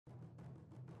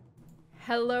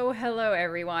Hello, hello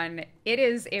everyone. It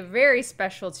is a very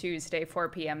special Tuesday 4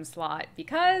 p.m. slot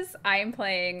because I am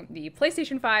playing the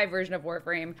PlayStation 5 version of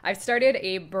Warframe. I've started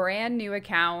a brand new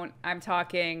account. I'm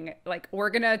talking like we're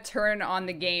gonna turn on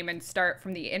the game and start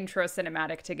from the intro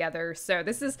cinematic together. So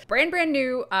this is brand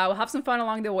new. We'll have some fun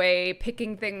along the way,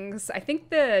 picking things. I think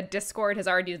the Discord has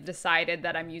already decided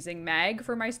that I'm using Mag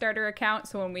for my starter account.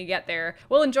 So when we get there,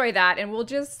 we'll enjoy that and we'll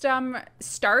just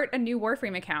start a new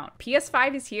Warframe account.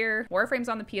 PS5 is here. Warframe's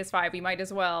on the PS5. We might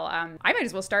as well, I might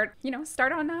as well start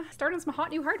on some hot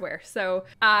new hardware. So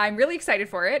I'm really excited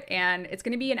for it, and it's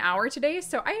going to be an hour today.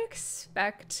 So I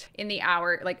expect in the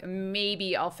hour, like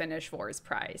maybe I'll finish War's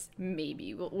Prize.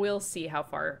 Maybe we'll see how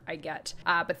far I get.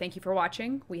 But thank you for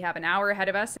watching. We have an hour ahead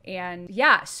of us, and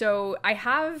yeah. So I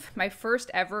have my first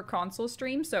ever console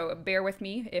stream. So bear with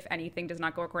me if anything does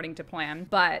not go according to plan,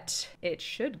 but it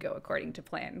should go according to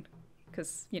plan,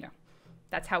 because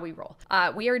that's how we roll.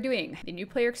 We are doing the new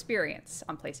player experience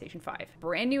on PlayStation 5.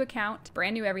 Brand new account,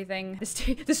 brand new everything.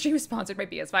 This stream is sponsored by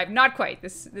PS5. Not quite.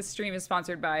 This stream is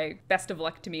sponsored by Best of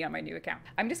Luck to me on my new account.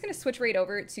 I'm just gonna switch right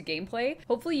over to gameplay.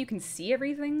 Hopefully you can see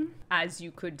everything as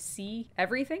you could see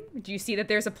everything. Do you see that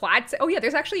there's a plat? Oh yeah,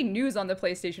 there's actually news on the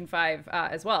PlayStation 5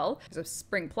 as well. There's a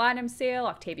Spring Platinum sale.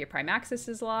 Octavia Prime Access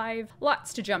is live.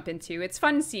 Lots to jump into. It's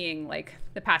fun seeing like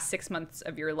the past 6 months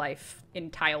of your life in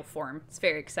tile form. It's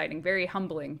very exciting, very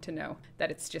humbling to know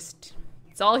that it's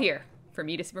all here for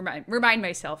me to remind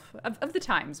myself of the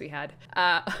times we had.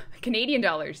 Canadian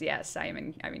dollars, yes, I'm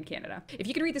in Canada. If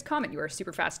you can read this comment, you are a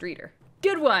super fast reader.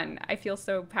 Good one. I feel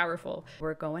so powerful.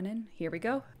 We're going in. Here we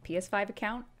go. PS5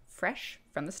 account, fresh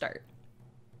from the start.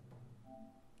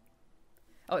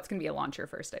 Oh, it's gonna be a launcher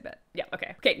first, I bet. Yeah,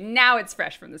 okay. Okay, now it's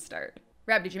fresh from the start.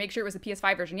 Reb, did you make sure it was a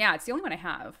PS5 version? Yeah, it's the only one I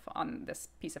have on this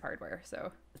piece of hardware.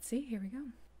 So let's see, here we go.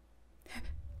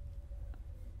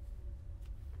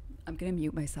 I'm gonna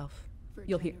mute myself.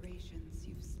 You'll hear.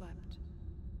 You've slept.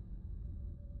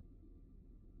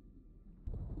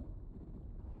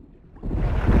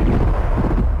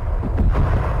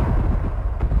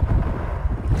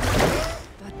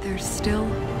 But there's still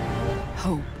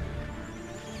hope.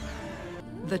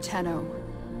 The Tenno.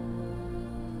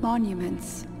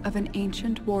 Monuments of an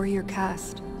ancient warrior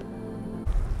caste.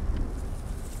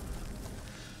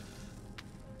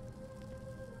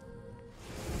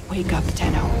 Wake up,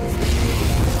 Tenno.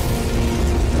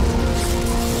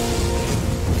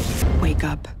 Wake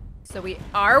up. So we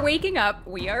are waking up.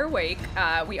 We are awake.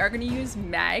 We are going to use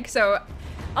Mag. So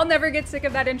I'll never get sick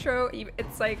of that intro.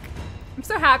 It's like, I'm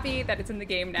so happy that it's in the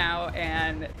game now,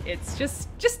 and it's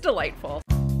just delightful.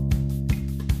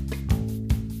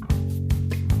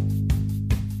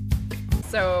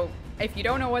 So if you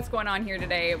don't know what's going on here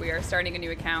today, we are starting a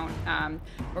new account.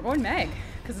 We're going Meg,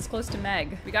 because it's close to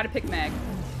Meg. We got to pick Meg.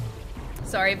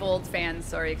 Sorry, Vold fans.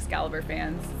 Sorry, Excalibur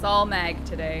fans. It's all Mag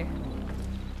today.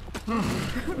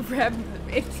 Reb,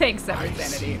 thanks, Sanity. I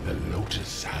see the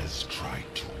Lotus has tried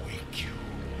to wake you.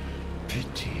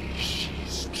 Pity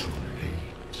she's too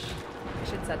late. I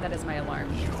should set that as my alarm.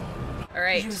 All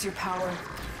right. Use your power.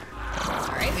 All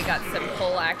right, we got some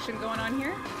pull action going on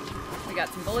here. We got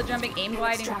some bullet jumping, aim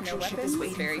gliding with no weapons.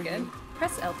 Very good.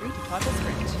 Press L3 to toggle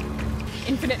sprint.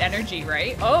 Infinite energy,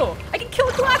 right? Oh, I can kill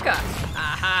a Glaka!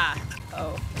 Aha.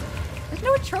 Oh. There's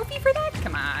no trophy for that?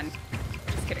 Come on.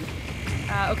 Just kidding.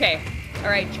 Okay. All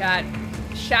right, chat.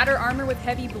 Shatter armor with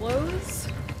heavy blows,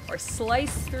 or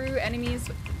slice through enemies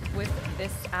with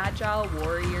this agile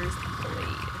warrior's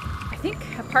blade. I think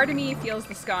a part of me feels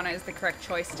the Skana is the correct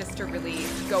choice, just to really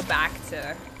go back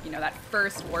to, that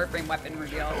first Warframe weapon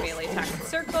reveal. Melee attack with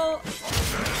circle.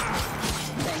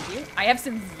 Thank you. I have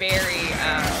some very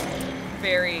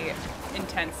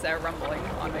intense rumbling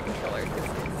on my controller.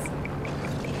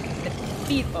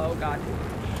 Oh god.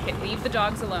 Okay, leave the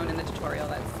dogs alone in the tutorial.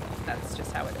 That's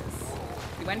just how it is.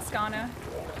 We went Skana,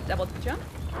 double jump.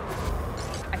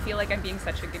 I feel like I'm being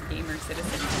such a good gamer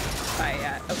citizen by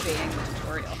obeying the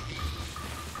tutorial.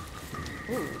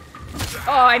 Ooh.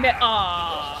 Oh, I meant.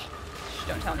 Oh. Shh,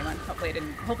 don't tell anyone.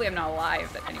 Hopefully I'm not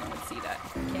alive that anyone would see that.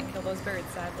 Can't kill those birds,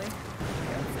 sadly.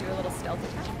 Okay, let's do a little stealth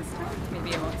attack this time.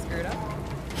 Maybe I won't screw it up.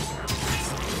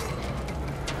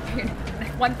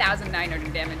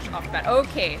 1,900 damage off the bat.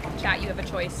 Okay, chat, you have a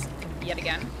choice yet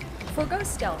again. Forgo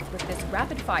stealth with this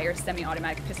rapid-fire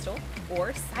semi-automatic pistol,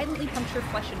 or silently puncture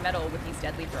flesh and metal with these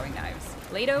deadly throwing knives.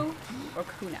 Leto or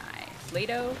kunai?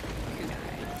 Leto,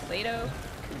 kunai. Leto,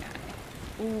 kunai.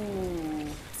 Ooh.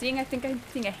 I think I'm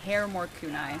seeing a hair more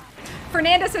kunai.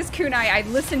 Fernanda says kunai. I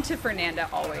listen to Fernanda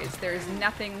always. There's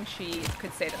nothing she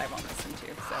could say that I won't listen to,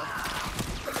 so.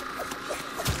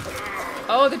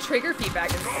 Oh, the trigger feedback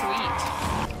is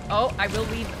sweet. Oh, I will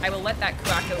leave. I will let that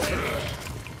Quacko live.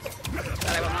 But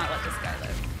I will not let this guy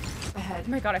live. Ahead.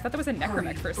 Oh my god, I thought that was a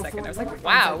necromech for a second. I was like,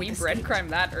 wow, we breadcrumb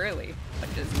that early. But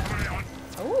it is not.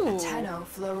 Ooh. Tenno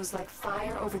flows like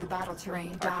fire over the battle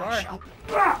terrain. Dash up.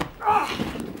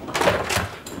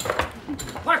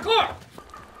 Parkour!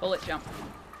 Bullet jump.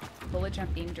 Bullet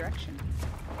jump aim direction.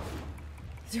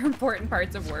 These are important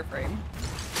parts of Warframe.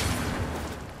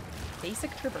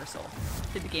 Basic traversal.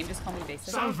 Did the game just call me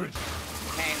basic? Salvage!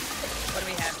 Okay, what do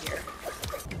we have here?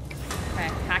 Okay,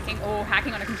 hacking. Oh,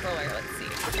 hacking on a controller. Let's see.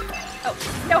 Oh,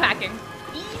 no hacking.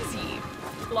 Easy.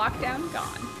 Lockdown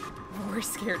gone. We're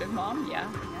scared of mom? Yeah.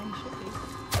 Yeah, you should be.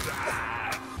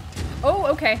 Oh,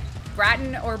 okay.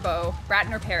 Bratton or Bo.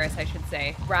 Bratton or Paris, I should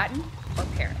say. Bratton or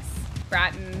Paris?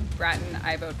 Bratton,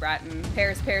 I vote Bratton.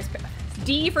 Paris.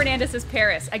 D. Fernandez is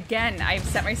Paris. Again, I've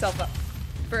set myself up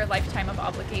for a lifetime of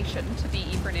obligation to be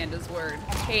E. Fernandez' word.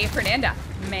 Hey, Fernanda.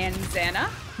 Manzana?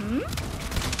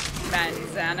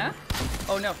 Manzana?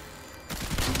 Oh, no.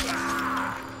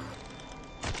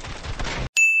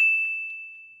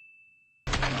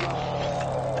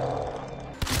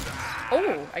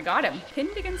 Oh, I got him.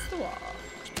 Pinned against the wall.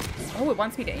 Oh, it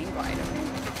wants me to aim glide.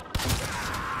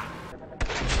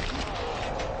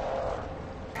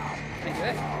 Can I do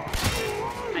it?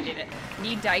 I did it.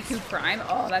 Need Daiku Prime?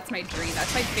 Oh, that's my dream.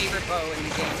 That's my favorite bow in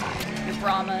the game. Your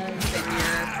Brahmas and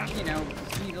your, you know,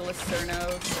 Needless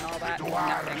Cernos and all that.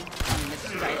 Nothing. It's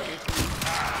Daiku to me.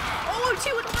 Oh,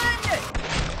 2-in-1!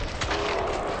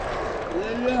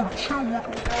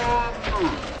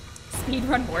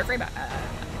 Speedrun Warframe?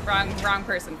 Wrong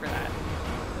person for that.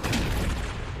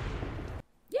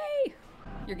 Yay!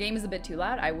 Your game is a bit too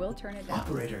loud. I will turn it down.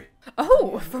 Operator.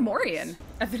 Oh, Fomorian.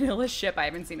 A vanilla ship. I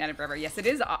haven't seen that in forever. Yes, it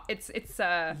is. Oh,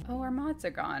 our mods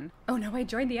are gone. Oh no, I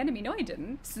joined the enemy. No, I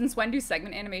didn't. Since when do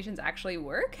segment animations actually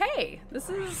work? Hey, this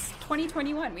is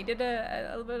 2021. We did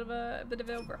a bit of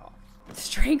an overhaul.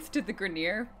 Strength to the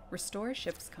Grenier. Restore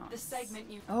ship's comms. The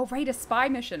segment you. Oh, right, a spy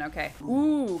mission. Okay.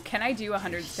 Ooh, can I do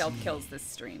 100 stealth kills this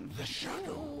stream? The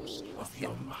shadows of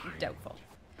your mind. Doubtful.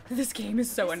 This game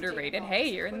is so underrated. Hey,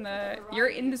 you're in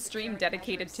the stream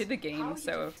dedicated to the game,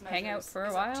 so hang out for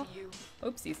a while.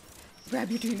 Oopsies. Grab,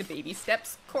 you're doing the baby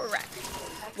steps. Correct.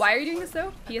 Why are you doing this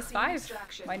though?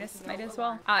 PS5. Might as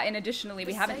well. And additionally,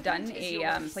 we haven't done a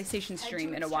PlayStation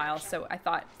stream in a while, so I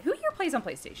thought, who here plays on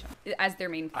PlayStation as their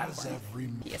main platform?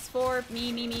 PS4.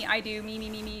 Me. I do.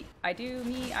 Me. I do.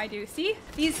 Me. I do. See,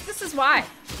 this is why.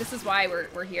 This is why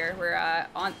we're here.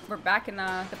 We're back in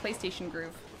the PlayStation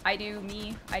groove. I do.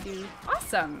 Me. I do.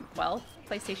 Awesome. Well,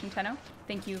 PlayStation 10.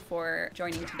 Thank you for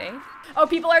joining today. Oh,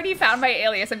 people already found my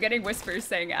alias. I'm getting whispers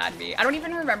saying add me. I don't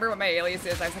even remember what my alias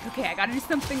is. I was like, okay, I gotta do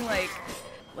something like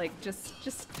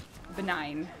just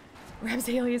benign. Reb's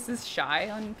alias is Shy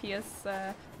on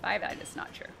PS5. I'm just not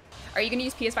sure. Are you gonna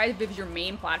use PS5 as your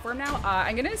main platform now?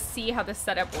 I'm gonna see how this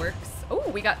setup works. Oh,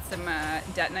 we got some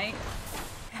Detonite.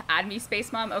 Add me,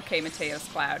 Space Mom. Okay, Mateos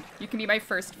Cloud. You can be my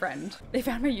first friend. They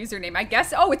found my username. I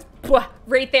guess. Oh, it's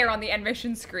right there on the end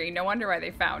mission screen. No wonder why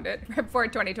they found it. Before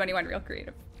 2021, real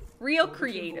creative. Real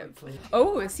creative.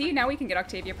 Oh, see, now we can get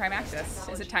Octavia Prime access.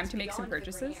 Is it time to make some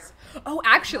purchases? Oh,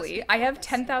 actually, I have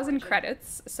 10,000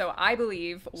 credits, so I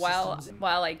believe while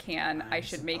I can, I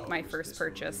should make my first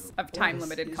purchase of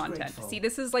time-limited content. See,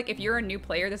 this is like, if you're a new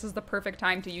player, this is the perfect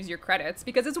time to use your credits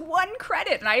because it's 1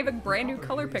 credit and I have a brand new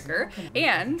color picker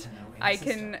and I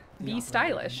can be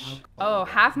stylish. Oh,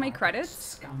 half my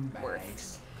credits?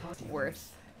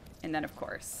 Worth. And then, of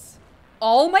course,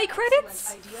 all my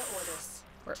credits?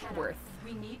 Worth.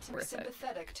 We need to be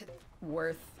sympathetic to the.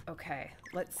 Worth. Okay,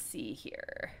 let's see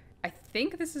here. I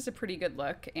think this is a pretty good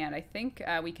look, and I think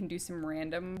we can do some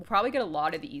random. We'll probably get a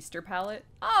lot of the Easter palette.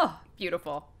 Oh,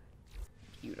 beautiful.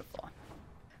 Beautiful.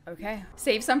 Okay,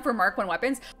 save some for Mark 1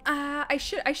 weapons. I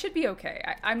should be okay.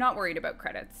 I'm not worried about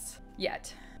credits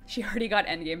yet. She already got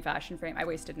endgame fashion frame. I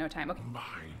wasted no time. Okay. Mine.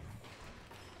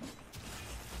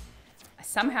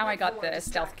 Somehow I got the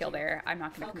stealth kill there. I'm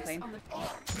not gonna complain.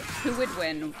 Who would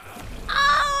win? Oh,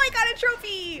 I got a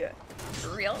trophy!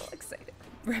 Real excited.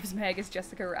 Reb's Mag is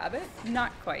Jessica Rabbit?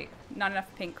 Not quite. Not enough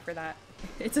pink for that.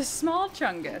 It's a small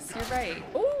Chungus. You're right.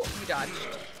 Oh, you dodged.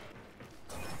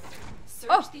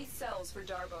 Search these cells for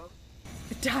Darbo.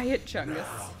 Diet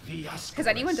Chungus. Has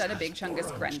anyone done a big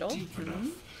Chungus Grendel? To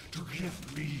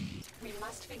give me. We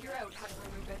must figure out how to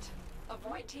remove it.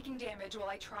 Avoid taking damage while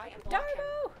I try and block him.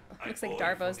 Darvo! Looks like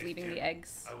Darvo's leaving the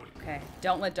eggs. Okay,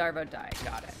 don't let Darvo die.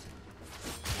 Got it.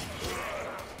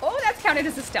 Oh, that's counted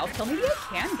as a stealth kill. Maybe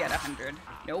I can get 100.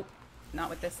 Nope, not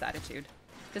with this attitude.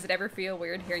 Does it ever feel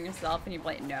weird hearing yourself and you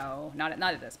like, no, not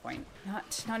at this point. Not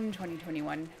in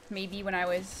 2021. Maybe when I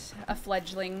was a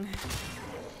fledgling.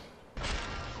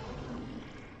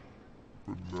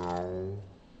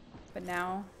 But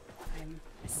now I'm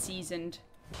a seasoned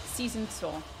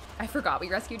soul. I forgot we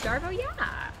rescued Darvo.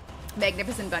 Yeah.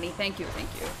 Magnificent Bunny. Thank you.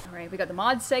 All right, we got the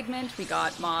mods segment. We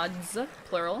got mods,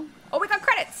 plural. Oh, we got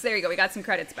credits. There you go. We got some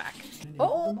credits back.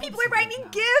 Oh, people are writing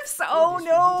gifts. Oh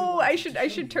no, I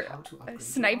should turn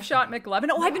Snipe Shot McLovin.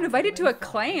 Oh, I've been invited to a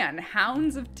clan,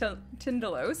 Hounds of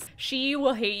Tindalos. She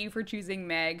will hate you for choosing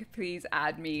Meg. Please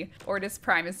add me. Ortis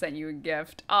Prime has sent you a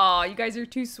gift. Oh, you guys are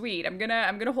too sweet. I'm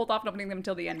gonna hold off on opening them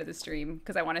until the end of the stream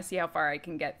because I want to see how far I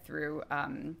can get through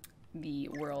the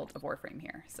world of Warframe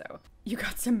here. So you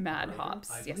got some mad hops.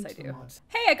 Yes, I do.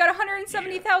 Hey, I got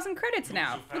 170,000 credits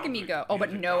now. Look at me go. Oh,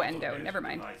 but no endo. Never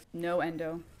mind. No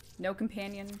endo. No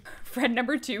companion. Friend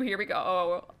number 2, here we go.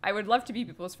 Oh, I would love to be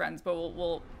people's friends, but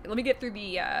we'll let me get through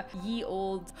the ye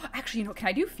old. Actually, you know, can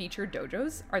I do featured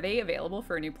dojos? Are they available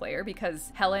for a new player?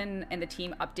 Because Helen and the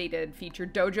team updated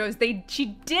featured dojos. She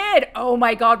did. Oh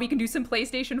my God, we can do some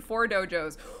PlayStation 4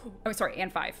 dojos. Oh, sorry,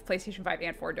 and 5. PlayStation 5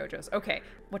 and 4 dojos. Okay,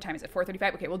 what time is it?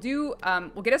 4:35. Okay, we'll do.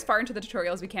 We'll get as far into the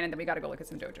tutorial as we can, and then we gotta go look at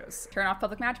some dojos. Turn off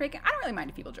public matchmaking. I don't really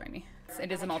mind if people join me.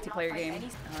 It is a multiplayer game.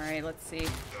 All right, let's see.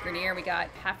 Grenier, we got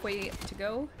halfway to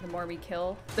go. The more we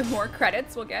kill, the more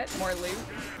credits we'll get, more loot.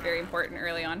 Very important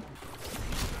early on.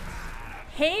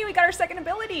 Hey, we got our second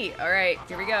ability. All right,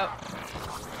 here we go.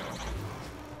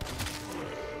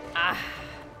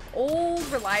 Old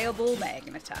reliable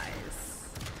magnetize.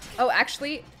 Oh,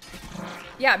 actually,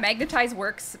 yeah, magnetize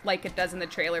works like it does in the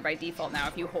trailer by default now.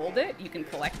 If you hold it, you can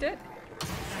collect it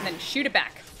and then shoot it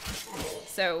back.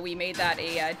 So we made that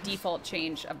a default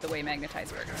change of the way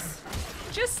magnetize works.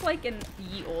 Just like in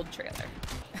the old trailer.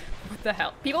 What the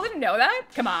hell? People didn't know that?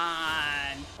 Come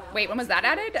on. Wait, when was that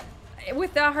added?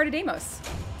 With Heart of Deimos.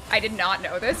 I did not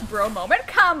know this, bro moment.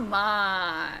 Come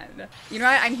on. You know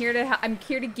what? I'm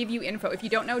here to give you info. If you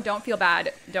don't know, don't feel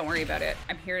bad. Don't worry about it.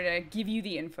 I'm here to give you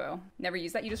the info. Never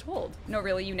use that, you just hold. No,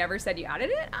 really, you never said you added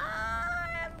it?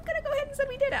 I'm gonna go ahead and say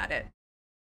we did add it.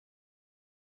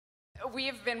 We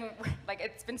have been, like,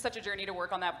 it's been such a journey to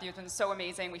work on that with you. It's been so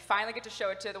amazing. We finally get to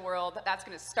show it to the world. That's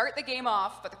going to start the game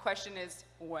off, but the question is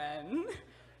when?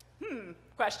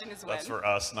 Question is when. That's for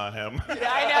us, not him.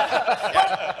 Yeah, I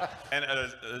know. And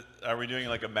are we doing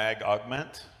like a mag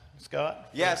augment, Scott?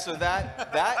 Yeah, so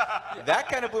that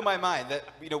kind of blew my mind. That,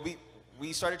 you know,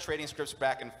 we started trading scripts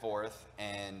back and forth,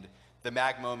 and the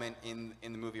mag moment in the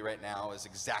movie right now is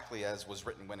exactly as was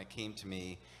written when it came to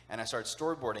me. And I started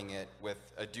storyboarding it with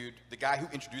a dude, the guy who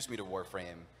introduced me to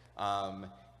Warframe.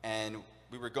 And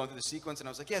we were going through the sequence, and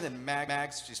I was like, yeah, then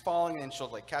Mags, she's falling, and she'll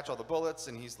like catch all the bullets.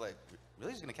 And he's like,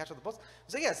 really? She's gonna catch all the bullets? I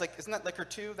was like, yeah, it's like, isn't that like her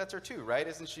 2? That's her 2, right?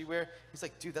 Isn't she where? He's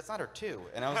like, dude, that's not her 2.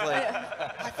 And I was like,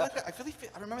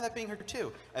 I remember that being her 2.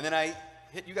 And then I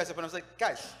hit you guys up, and I was like,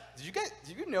 guys, do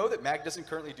you know that Mag doesn't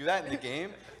currently do that in the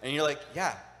game? And you're like,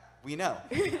 yeah, we know.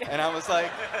 And I was like,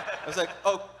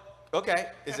 oh. Okay,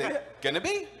 is it gonna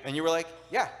be? And you were like,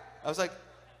 yeah. I was like,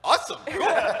 awesome, cool.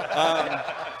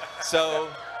 So.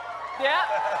 Yeah.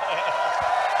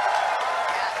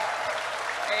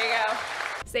 There you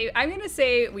go. I'm gonna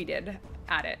say we did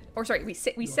add it. Or sorry, we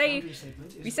said we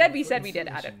did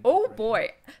add it. Oh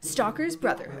boy. Stalker's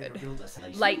Brotherhood.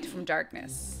 Light from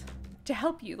darkness. To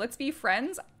help you, let's be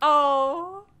friends.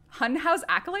 Oh. Hunhouse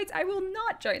Acolytes? I will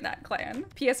not join that clan.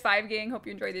 PS5 gang, hope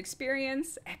you enjoy the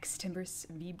experience. Ex Timbers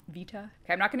Vita.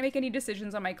 Okay, I'm not gonna make any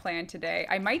decisions on my clan today.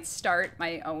 I might start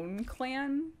my own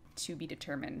clan. To be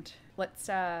determined. Let's,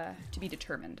 to be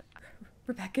determined.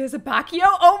 Rebecca is a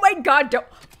Bacchio? Oh my God,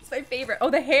 it's my favorite. Oh,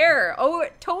 the hair. Oh,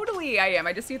 totally I am.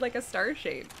 I just need like a star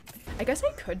shape. I guess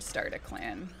I could start a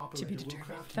clan. To be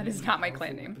determined. That is not my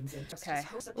clan name. Okay.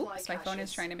 Oops, my phone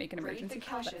is trying to make an emergency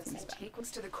call. That seems bad. Take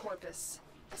us to the Corpus.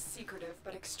 A secretive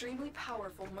but extremely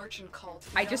powerful merchant cult.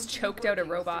 I just choked out a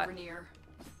robot.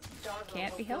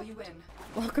 Can't be helped.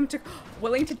 Welcome to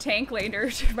willing to tank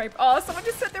later. Oh, someone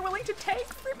just said they're willing to tank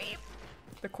for me.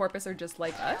 The Corpus are just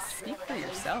like us. Speak for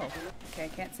yourself. Okay, I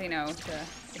can't say no to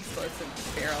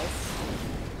explosive barrels.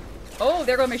 Oh,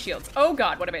 there go my shields. Oh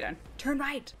God, what have I done? Turn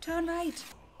right. Turn right.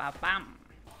 Bam, bam.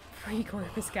 Free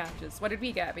Corpus captures. What did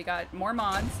we get? We got more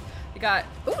mods. We got,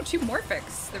 ooh, 2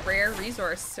 Morphics, the rare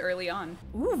resource early on.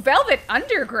 Ooh, Velvet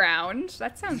Underground.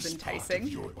 That sounds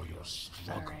enticing.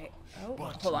 All right. Oh,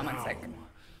 hold on 1 second.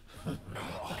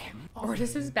 Okay.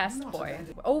 Ortis' best boy.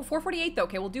 Oh, 448 though.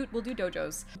 Okay, we'll do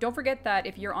dojos. Don't forget that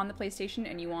if you're on the PlayStation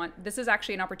and you want, this is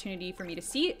actually an opportunity for me to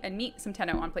see and meet some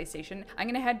Tenno on PlayStation. I'm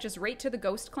gonna head just right to the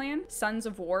Ghost Clan, Sons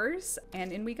of Wars,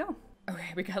 and in we go.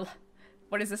 Okay, we got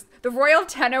What is this? The Royal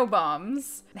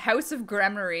Tennobombs, House of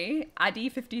Gremory, Adi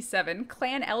 57,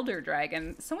 Clan Elder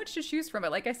Dragon. So much to choose from.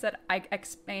 But like I said, I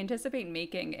anticipate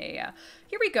making a...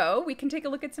 here we go. We can take a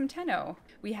look at some Tenno.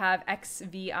 We have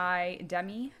XVI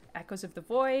Demi, Echoes of the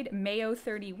Void, Mayo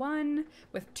 31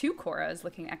 with 2 Korras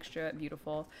looking extra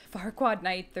beautiful. Farquaad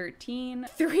Knight 13.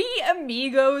 3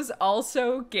 Amigos,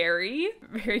 also Gary.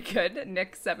 Very good.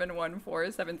 Nick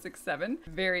 714767.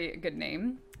 Very good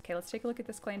name. Okay, let's take a look at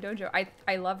this clan dojo.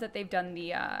 I love that they've done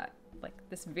the like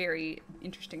this very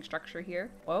interesting structure here.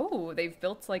 Oh, they've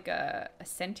built like a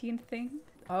sentient thing.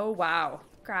 Oh wow.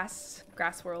 Grass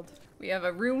world. We have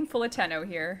a room full of Tenno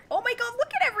here. Oh my god,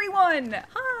 look at everyone!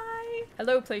 Hi!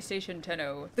 Hello, PlayStation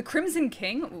Tenno. The Crimson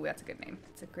King. Ooh, that's a good name.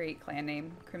 It's a great clan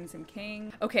name. Crimson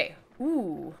King. Okay.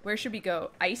 Ooh, where should we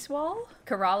go? Ice Wall,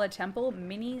 Kerala Temple,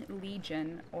 Mini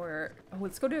Legion, or... oh,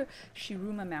 let's go to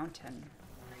Shiruma Mountain.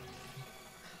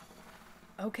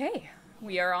 Okay,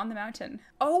 we are on the mountain.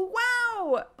 Oh,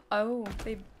 wow! Oh,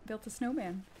 they built a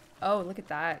snowman. Oh, look at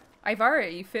that.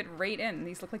 Ivara, you fit right in.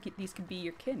 These look like these could be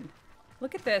your kin.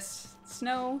 Look at this.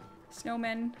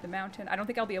 Snowmen, the mountain. I don't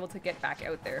think I'll be able to get back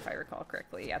out there if I recall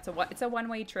correctly. Yeah, it's a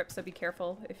one-way trip, so be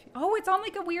careful. Oh, it's on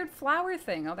like a weird flower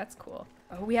thing. Oh, that's cool.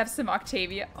 Oh, we have some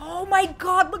Octavia. Oh my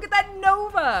god, look at that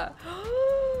Nova!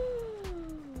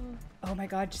 Oh my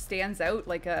god, stands out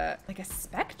like a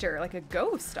specter, like a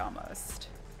ghost almost.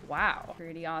 Wow,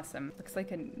 pretty awesome. Looks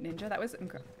like a ninja. That was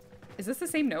incredible. Is this the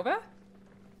same Nova?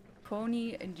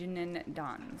 Pony Jinin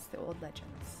Dons, the old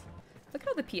legends. Look at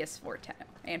all the PS4 Tenno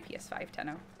and PS5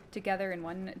 Tenno together in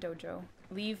one dojo.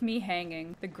 Leave me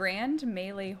hanging. The Grand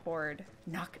Melee Horde.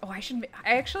 Oh, I shouldn't.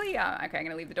 I actually. Okay, I'm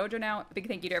gonna leave the dojo now. Big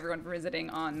thank you to everyone for visiting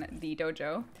on the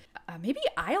dojo. Maybe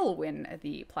I'll win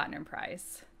the Platinum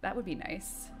Prize. That would be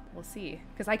nice. We'll see.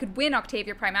 Because I could win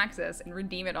Octavia Prime Access and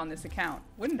redeem it on this account.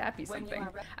 Wouldn't that be something?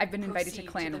 I've been invited to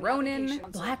Clan Ronin,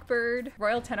 Blackbird,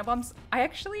 Royal Tennobombs. I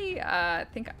actually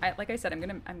think, like I said, I'm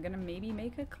gonna maybe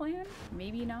make a clan.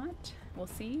 Maybe not. We'll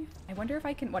see. I wonder if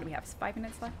I can, what do we have? 5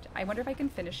 minutes left? I wonder if I can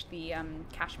finish the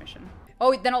cash mission.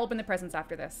 Oh, then I'll open the presents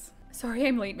after this. Sorry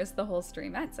I'm late, missed the whole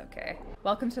stream. That's okay.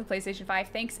 Welcome to the PlayStation 5.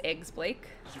 Thanks, Eggs Blake.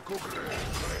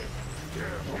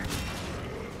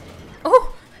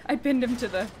 Oh! I pinned him to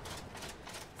the...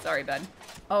 sorry, bud.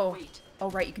 Oh. Oh,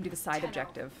 right, you can do the side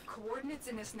objective. Coordinates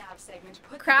in this nav segment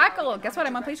put Crackle! Guess what?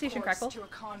 I'm on PlayStation, Crackle. To a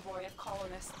convoy of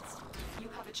colonists. You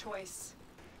have a choice.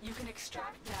 You can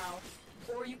extract now,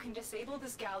 or you can disable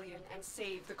this galleon and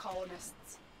save the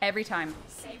colonists. Every time.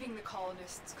 Saving the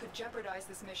colonists could jeopardize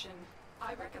this mission.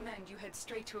 I recommend you head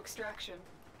straight to extraction,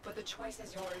 but the choice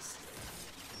is yours.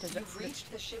 You've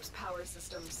reached the ship's power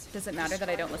systems. Does it matter that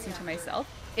I don't listen to myself?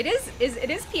 It is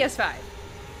PS5.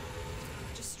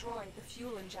 Destroy the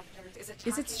fuel injectors.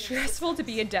 Is it stressful to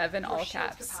be a dev in all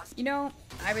caps? You know,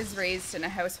 I was raised in a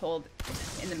household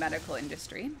in the medical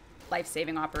industry,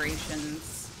 life-saving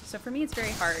operations. So for me, it's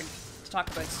very hard to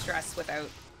talk about stress without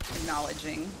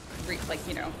acknowledging, like,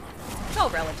 you know, it's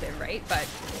all relative, right? But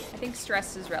I think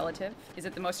stress is relative. Is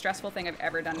it the most stressful thing I've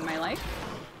ever done in my life?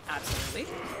 Absolutely.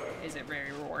 Is it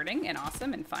very rewarding and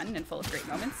awesome and fun and full of great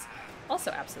moments?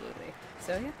 Also, absolutely.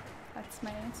 So yeah, that's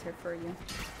my answer for you.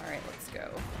 All right, let's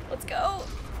go. Let's go.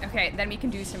 Okay, then we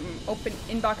can do some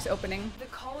inbox opening. The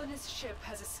colonist ship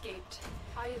has escaped.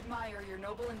 I admire your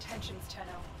noble intentions,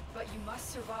 Tenno, but you must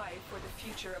survive for the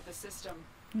future of the system.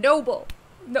 Noble.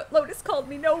 No, Lotus called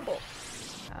me noble.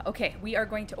 Okay, we are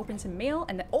going to open some mail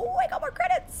and then, oh, I got more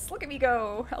credits. Look at me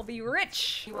go. I'll be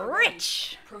rich.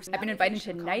 Rich. I've been invited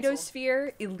to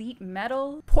Nightosphere, Elite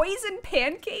Metal, Poison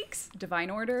Pancakes, Divine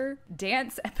Order,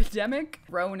 Dance Epidemic,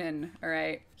 Ronin. All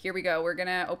right, here we go. We're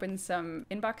gonna open some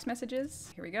inbox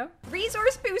messages. Here we go.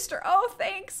 Resource Booster. Oh,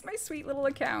 thanks. My sweet little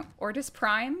account. Ortis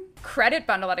Prime. Credit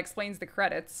bundle. That explains the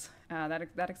credits.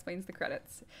 That explains the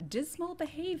credits. Dismal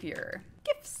Behavior.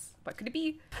 Gifts. What could it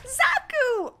be?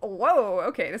 Zaku! Whoa,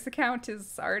 okay, this account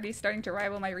is already starting to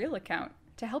rival my real account.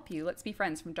 To help you, let's be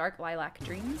friends from Dark Lilac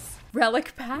Dreams.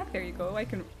 Relic Pack, there you go, I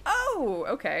can... oh,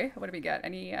 okay, what do we get?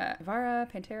 Any, Vara,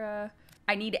 Pantera...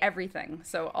 I need everything,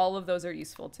 so all of those are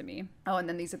useful to me. Oh, and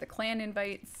then these are the clan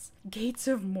invites. Gates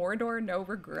of Mordor, No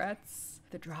Regrets.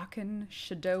 The Draken,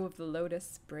 Shadow of the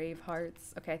Lotus, Brave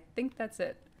Hearts. Okay, I think that's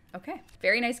it. Okay,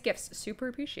 very nice gifts. Super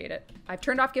appreciate it. I've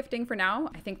turned off gifting for now.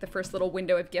 I think the first little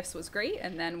window of gifts was great,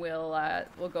 and then we'll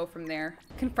go from there.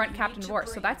 Confront Captain Vor.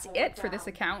 So that's it for this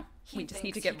account. We just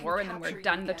need to get Vor, and then we're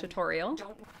done the tutorial.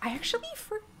 I actually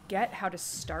forget how to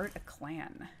start a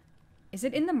clan. Is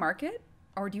it in the market,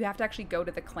 or do you have to actually go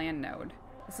to the clan node?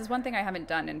 This is one thing I haven't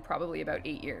done in probably about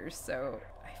 8 years, so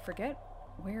I forget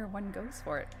where one goes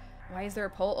for it. Why is there a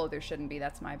poll? Oh, there shouldn't be.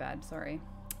 That's my bad. Sorry.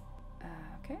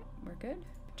 Okay, we're good.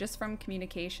 Just from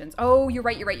communications. Oh, you're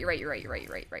right.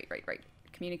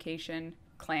 Communication,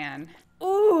 clan.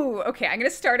 Ooh, okay, I'm gonna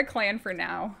start a clan for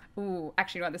now. Ooh,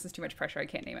 actually, you know what? This is too much pressure. I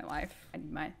can't name it live.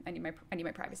 I need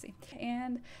my privacy.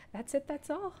 And that's it. That's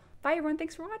all. Bye, everyone.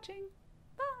 Thanks for watching.